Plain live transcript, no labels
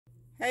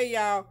Hey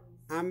y'all,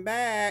 I'm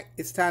back.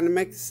 It's time to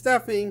make the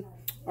stuffing.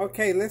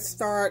 Okay, let's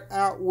start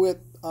out with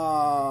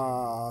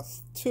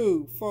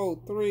 2, 4,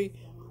 3,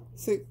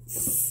 6,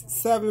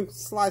 7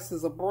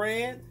 slices of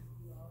bread.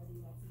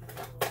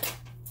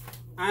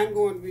 I'm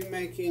going to be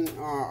making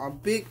a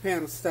big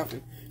pan of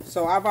stuffing.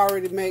 So I've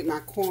already made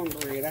my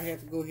cornbread. I had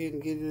to go ahead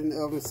and get it in the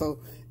oven. So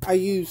I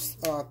used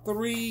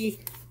 3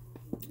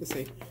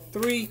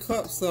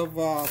 cups of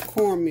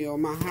cornmeal,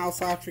 my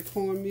house archery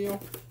cornmeal.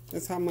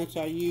 That's how much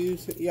I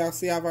use. Y'all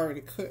see I've already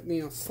cut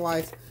me a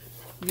slice.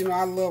 You know,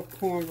 I love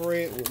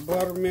cornbread with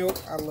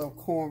buttermilk. I love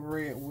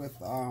cornbread with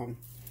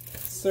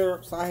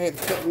syrup. So I had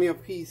to cut me a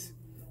piece.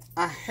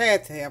 I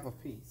had to have a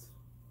piece.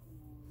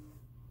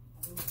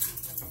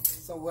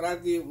 So what I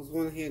did was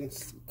went ahead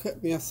and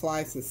cut me a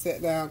slice and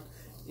sat down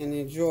and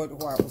enjoyed it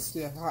while it was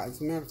still hot.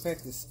 As a matter of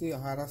fact, it's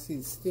still hot. I see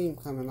the steam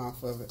coming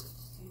off of it.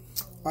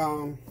 Let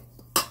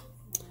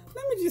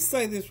me just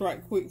say this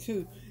right quick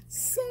too.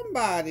 Some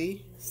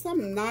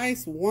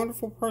nice,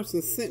 wonderful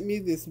person sent me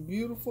this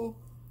beautiful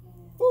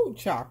food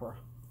chopper.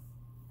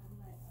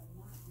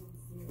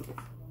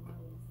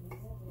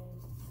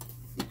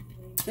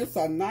 It's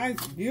a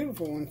nice,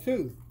 beautiful one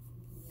too.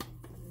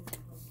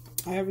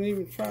 I haven't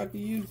even tried to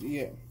use it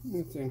yet. Let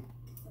me see.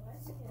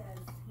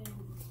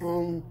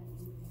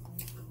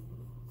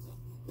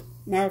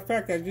 Matter of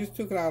fact, I just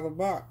took it out of the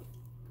box.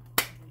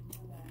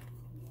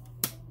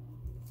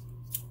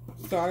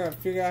 So I gotta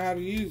figure out how to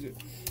use it.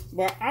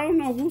 But I don't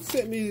know who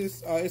sent me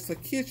this. It's a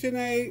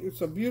KitchenAid.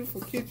 It's a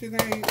beautiful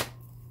KitchenAid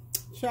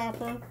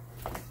chopper.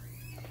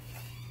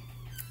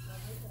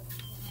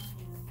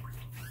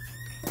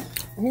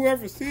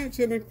 Whoever sent it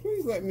to me,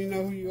 please let me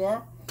know who you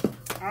are.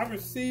 I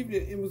received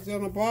it. It was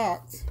in a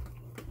box.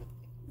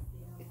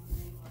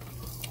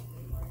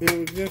 And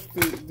it was just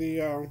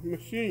the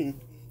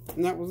machine.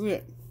 And that was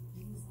it.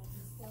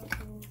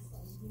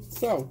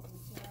 So,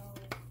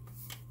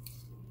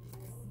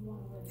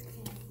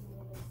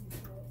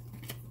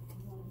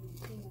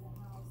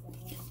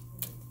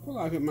 I feel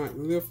like it might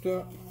lift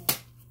up.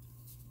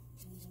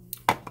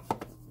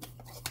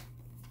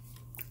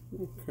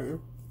 Okay.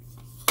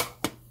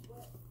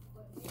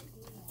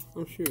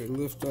 I'm sure it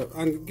lifts up.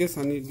 I guess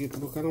I need to get the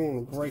book. I don't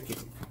want to break it.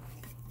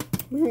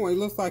 Anyway, it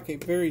looks like a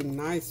very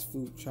nice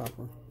food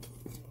chopper.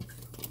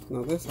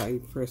 Now that's how you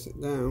press it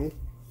down.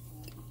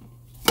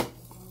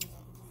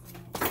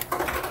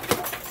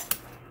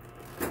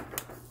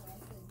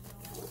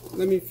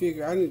 I need to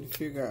figure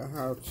out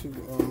how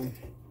to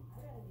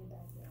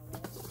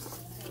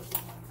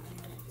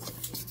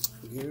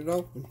get it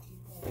open.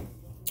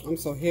 I'm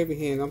so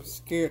heavy-handed, I'm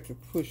scared to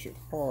push it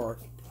hard.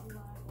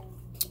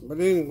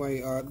 But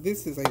anyway,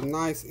 this is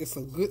it's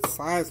a good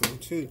size one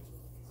too.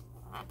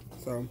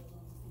 So,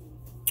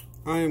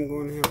 I am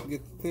going to have to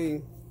get the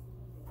thing.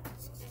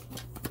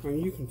 And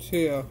you can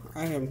tell,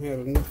 I haven't had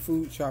a new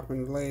food chopper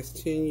in the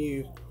last 10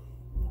 years.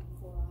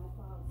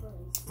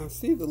 I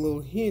see the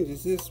little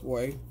hinges this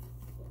way.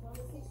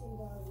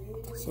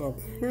 So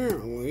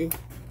apparently,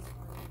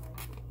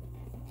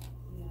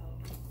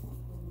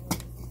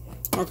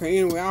 okay,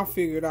 anyway, I'll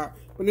figure it out.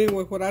 But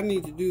anyway, what I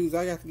need to do is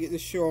I got to get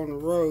this show on the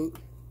road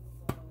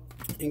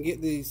and get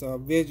these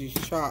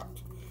veggies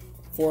chopped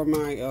for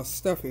my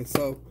stuffing.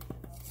 So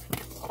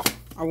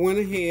I went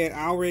ahead.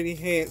 I already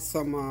had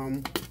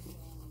some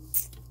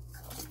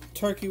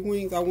turkey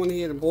wings. I went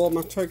ahead and boiled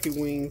my turkey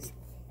wings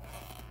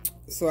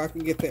so I can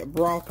get that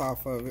broth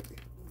off of it.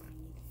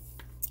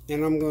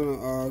 And I'm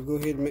gonna go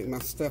ahead and make my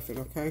stuffing,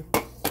 okay?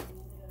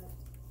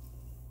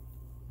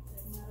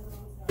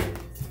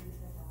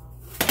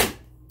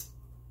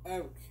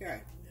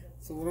 Okay,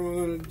 so what I'm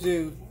gonna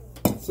do,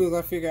 as soon as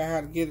I figure out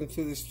how to get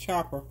into this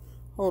chopper,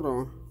 hold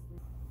on.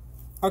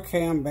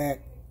 Okay, I'm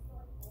back.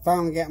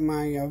 Finally got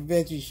my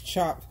veggies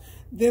chopped.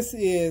 This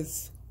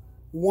is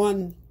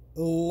 1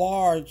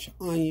 large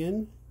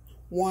onion,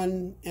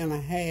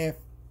 1½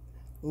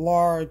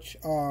 large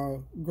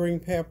green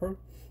pepper,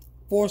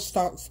 4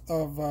 stalks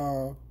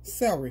of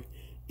celery,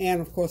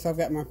 and of course I've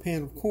got my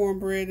pan of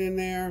cornbread in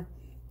there.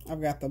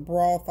 I've got the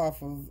broth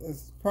off of,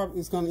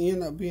 it's going to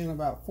end up being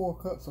about 4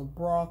 cups of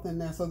broth in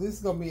there. So this is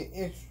going to be an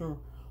extra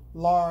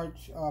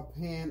large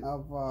pan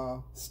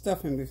of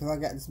stuffing because I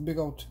got this big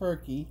old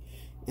turkey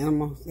and I'm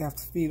going to have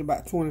to feed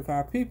about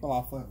 25 people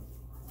off of it.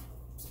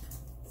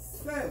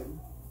 So,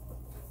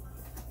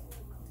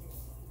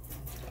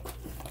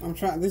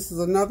 this is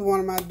another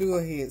one of my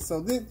do-aheads. So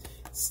this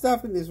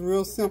stuffing is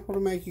real simple to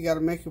make. You got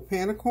to make your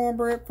pan of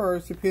cornbread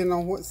first, depending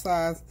on what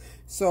size.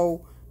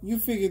 So you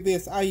figure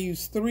this, I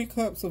use 3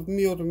 cups of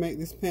meal to make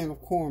this pan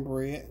of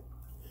cornbread.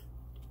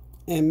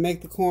 And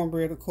make the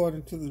cornbread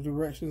according to the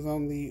directions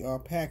on the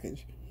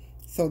package.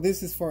 So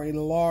this is for a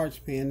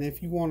large pan.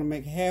 If you want to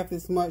make half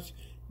as much,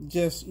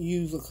 just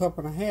use 1.5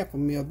 cups of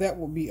meal. That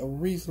will be a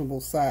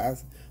reasonable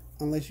size.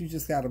 Unless you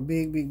just got a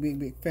big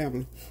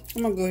family.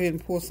 I'm going to go ahead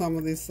and pour some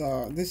of this.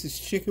 This is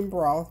chicken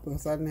broth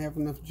because I didn't have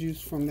enough juice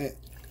from that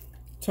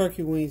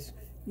turkey wings.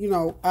 You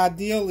know,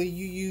 ideally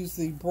you use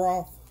the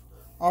broth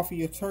off of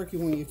your turkey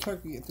when your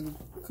turkey gets through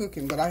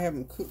cooking, but I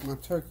haven't cooked my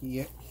turkey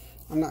yet.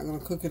 I'm not going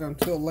to cook it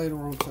until later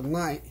on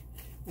tonight.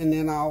 And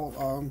then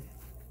I'll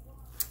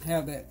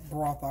have that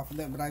broth off of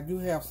that. But I do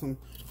have some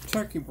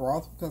turkey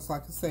broth because,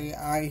 like I say,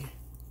 I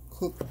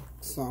cooked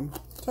some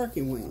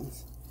turkey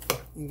wings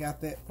and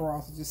got that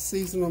broth. Just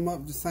season them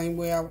up the same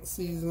way I would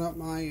season up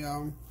my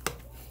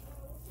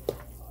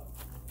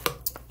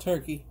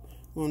turkey.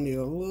 I'm going to need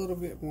a little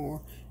bit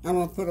more. I'm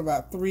going to put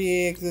about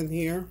 3 eggs in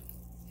here.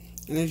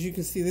 And as you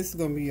can see, this is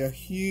going to be a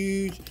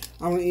huge,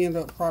 I'm going to end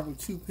up probably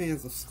 2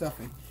 pans of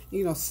stuffing.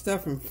 You know,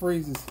 stuffing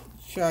freezes.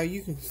 Child,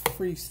 you can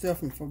freeze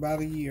stuffing for about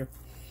a year.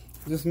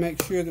 Just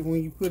make sure that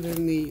when you put it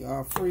in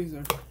the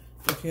freezer,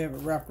 that you have it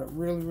wrapped up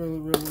really, really,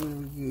 really,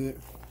 really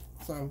good.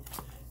 So,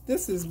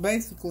 this is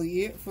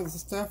basically it for the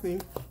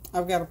stuffing.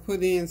 I've got to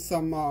put in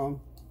some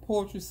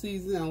poultry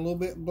seasoning and a little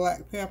bit of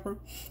black pepper.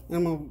 And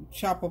I'm going to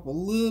chop up a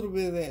little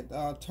bit of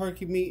that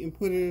turkey meat and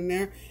put it in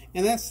there.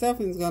 And that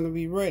stuffing is going to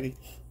be ready.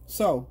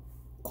 So,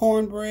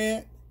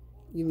 cornbread,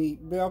 you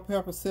need bell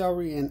pepper,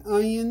 celery, and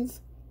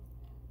onions.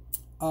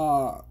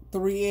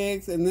 3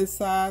 eggs in this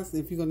size.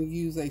 If you're going to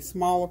use a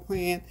smaller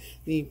pan,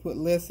 then you put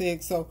less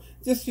eggs. So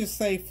just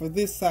say for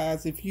this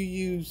size, if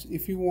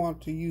you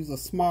want to use a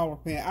smaller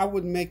pan, I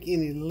wouldn't make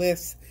any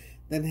less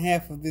than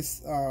half of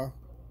this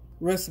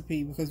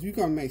recipe, because if you're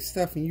going to make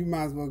stuffing, you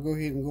might as well go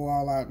ahead and go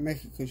all out and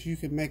make it, because you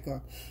can make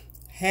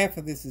half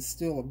of this is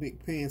still a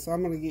big pan. So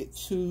I'm going to get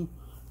 2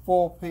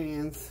 full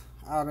pans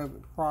out of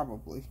it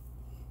probably.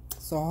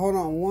 So hold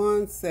on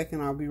 1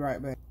 second, I'll be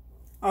right back.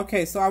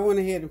 Okay, so I went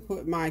ahead and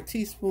put my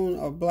teaspoon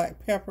of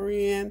black pepper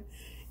in,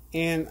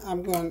 and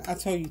I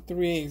told you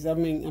 3 eggs. I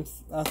mean,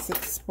 I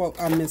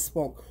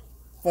misspoke.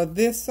 For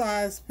this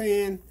size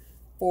pan,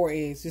 4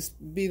 eggs.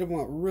 Just beat them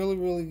up really,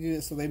 really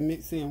good so they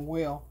mix in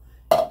well.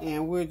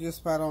 And we're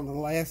just about on the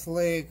last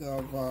leg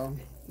of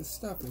the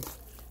stuffing.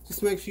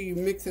 Just make sure you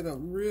mix it up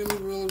really,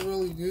 really,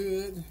 really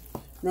good.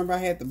 Remember, I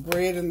had the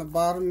bread in the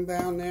bottom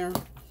down there.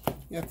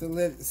 You have to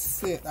let it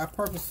sit. I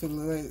purposely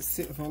let it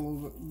sit for a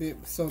little bit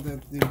so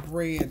that the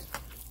bread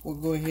will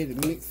go ahead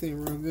and mix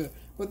in real good.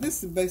 But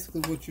this is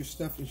basically what your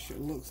stuffing should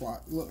look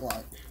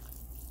like.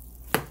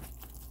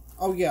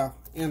 Oh yeah,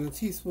 and a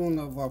teaspoon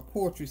of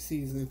poultry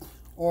seasoning,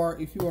 or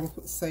if you want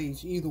to put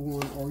sage, either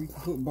one, or you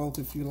can put both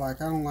if you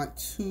like. I don't like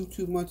too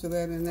much of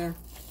that in there.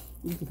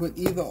 You can put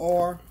either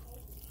or,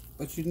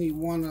 but you need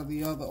one or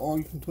the other, or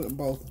you can put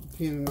both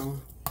depending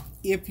on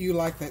if you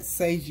like that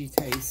sagey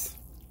taste.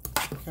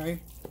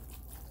 Okay.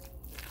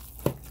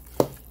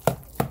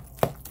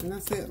 And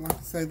that's it. Like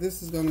I say,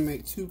 this is going to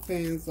make 2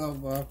 pans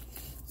of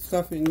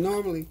stuffing.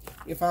 Normally,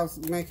 if I was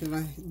making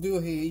a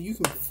do-ahead, you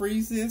can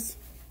freeze this,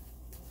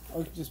 or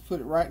you can just put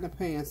it right in the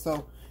pan.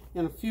 So,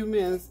 in a few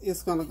minutes,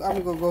 I'm going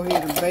to go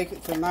ahead and bake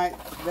it tonight.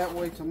 That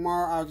way,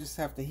 tomorrow, I'll just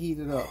have to heat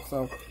it up.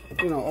 So,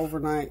 you know,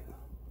 overnight,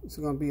 it's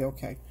going to be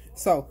okay.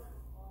 So,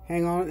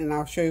 hang on, and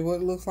I'll show you what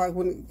it looks like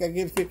when I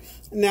get it.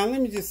 Now,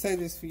 let me just say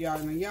this for y'all.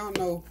 Now, y'all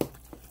know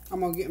I'm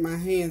going to get my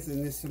hands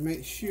in this to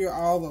make sure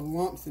all the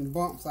lumps and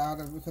bumps out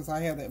of it, because I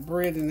have that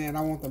bread in there, and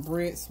I want the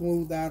bread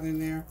smoothed out in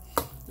there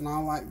and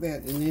all like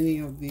that. And any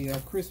of the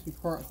crispy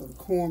parts of the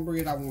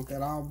cornbread, I want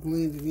that all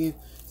blended in.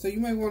 So you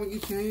may want to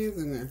get your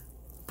hands in there.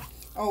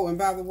 Oh, and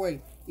by the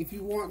way, if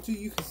you want to,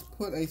 you can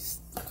put a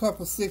cup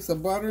of 6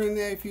 of butter in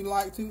there if you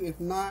like to. If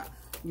not,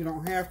 you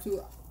don't have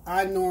to.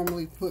 I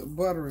normally put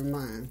butter in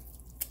mine.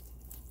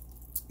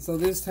 So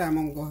this time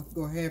I'm going to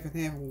go half and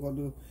half. I'm going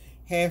to do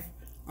half.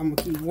 I'm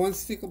going to do 1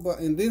 stick of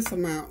butter. In this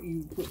amount,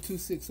 you put 2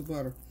 sticks of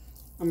butter.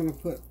 I'm going to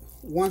put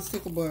 1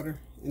 stick of butter,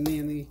 and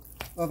then the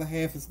other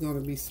half is going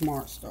to be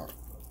Smart Start.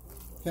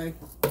 Okay?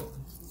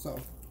 So,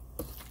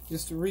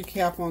 just to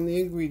recap on the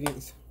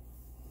ingredients.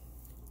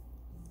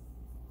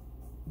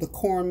 The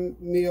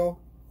cornmeal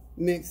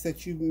mix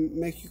that you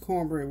make your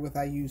cornbread with,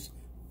 I use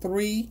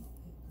 3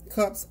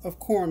 cups of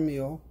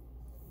cornmeal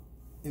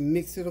and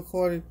mix it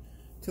according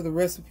to the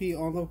recipe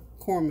on the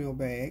cornmeal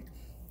bag.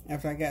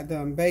 After I got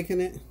done baking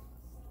it,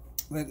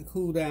 let it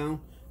cool down.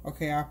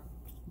 Okay, I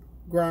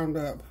ground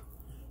up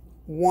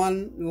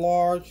 1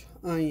 large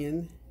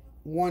onion,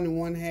 1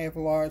 1/2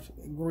 large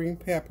green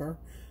pepper,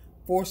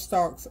 4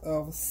 stalks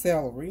of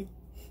celery,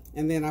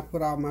 and then I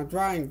put all my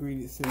dry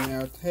ingredients in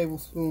there. A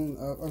teaspoon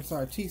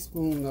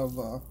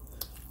of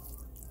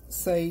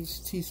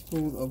sage,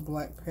 teaspoon of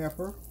black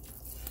pepper,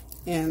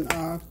 and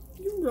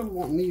you really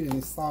won't need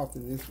any salt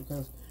in this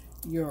because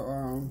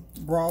your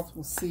broth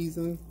was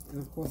seasoned, and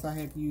of course I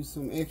had to use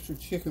some extra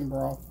chicken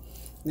broth.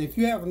 And if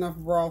you have enough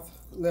broth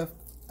left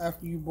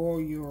after you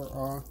boil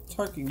your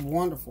turkey,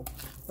 wonderful.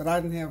 But I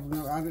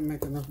didn't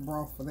make enough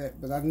broth for that,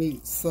 but I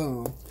needed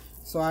some.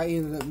 So I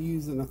ended up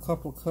using a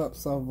couple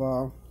cups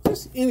of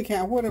just any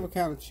kind, whatever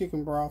kind of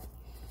chicken broth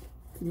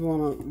you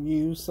want to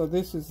use. So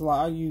this is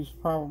like, I use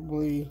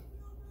probably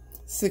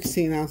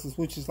 16 ounces,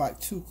 which is like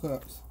 2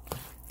 cups.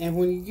 And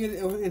when you get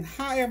it, and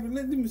however,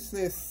 let me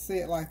say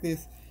it like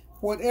this,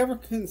 whatever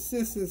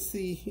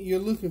consistency you're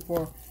looking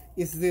for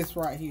is this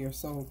right here.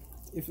 So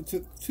If it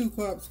took 2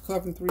 cups, a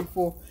cup and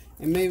 3/4,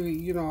 and maybe,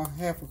 you know, a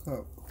half a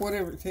cup,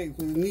 whatever it takes,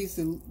 but it needs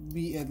to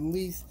be at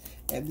least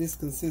at this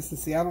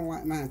consistency. I don't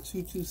like mine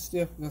too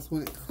stiff, because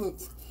when it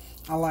cooks,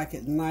 I like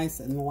it nice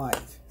and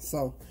light.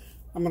 So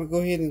I'm gonna go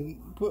ahead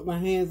and put my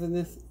hands in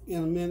this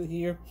in a minute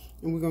here,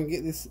 and we're gonna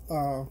get this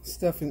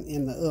stuffing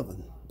in the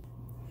oven.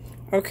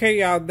 Okay,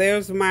 y'all,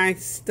 there's my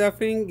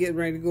stuffing getting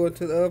ready to go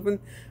into the oven.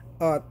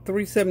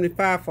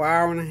 375 for an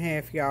hour and a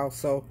half, y'all.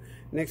 So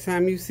next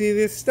time you see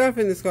this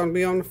stuffing, it's going to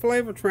be on the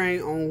flavor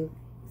train on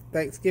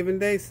Thanksgiving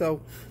Day.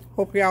 So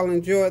hope y'all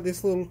enjoyed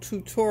this little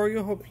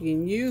tutorial. Hope you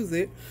can use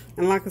it.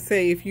 And like I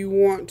say, if you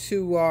want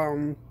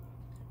to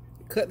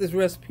cut this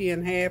recipe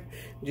in half,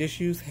 just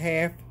use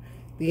half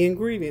the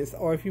ingredients.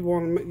 Or if you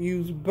want to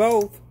use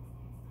both,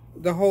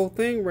 the whole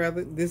thing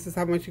rather, this is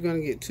how much you're going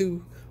to get: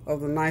 2 of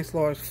the nice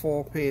large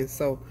foil pans.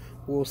 So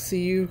we'll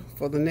see you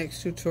for the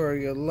next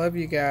tutorial. Love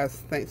you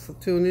guys. Thanks for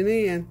tuning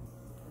in.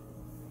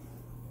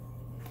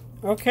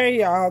 Okay,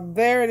 y'all,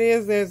 there it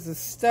is. There's the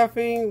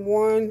stuffing.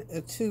 1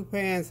 or 2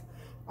 pans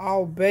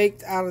all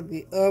baked out of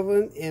the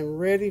oven and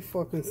ready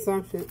for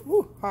consumption.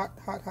 Ooh, hot,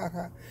 hot, hot,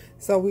 hot.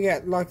 So we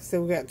got, like I said,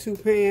 we got 2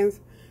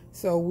 pans.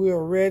 So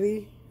we're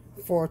ready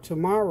for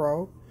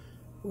tomorrow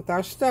with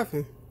our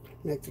stuffing.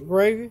 Next to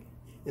gravy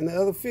and the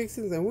other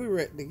fixings, and we're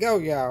ready to go,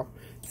 y'all.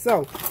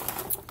 So,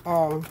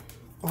 I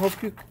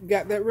hope you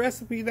got that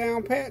recipe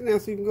down pat now,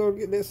 so you can go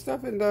get that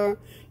stuffing done.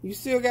 You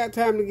still got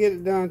time to get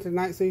it done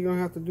tonight, so you don't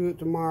have to do it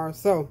tomorrow.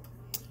 So,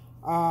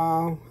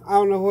 I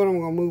don't know what I'm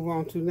going to move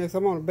on to next.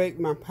 I'm going to bake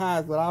my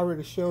pies, but I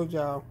already showed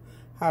y'all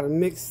how to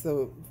mix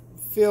the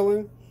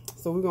filling.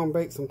 So, we're going to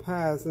bake some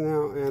pies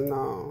now,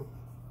 and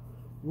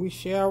we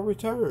shall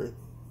return.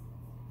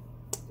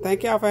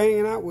 Thank y'all for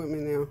hanging out with me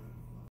now.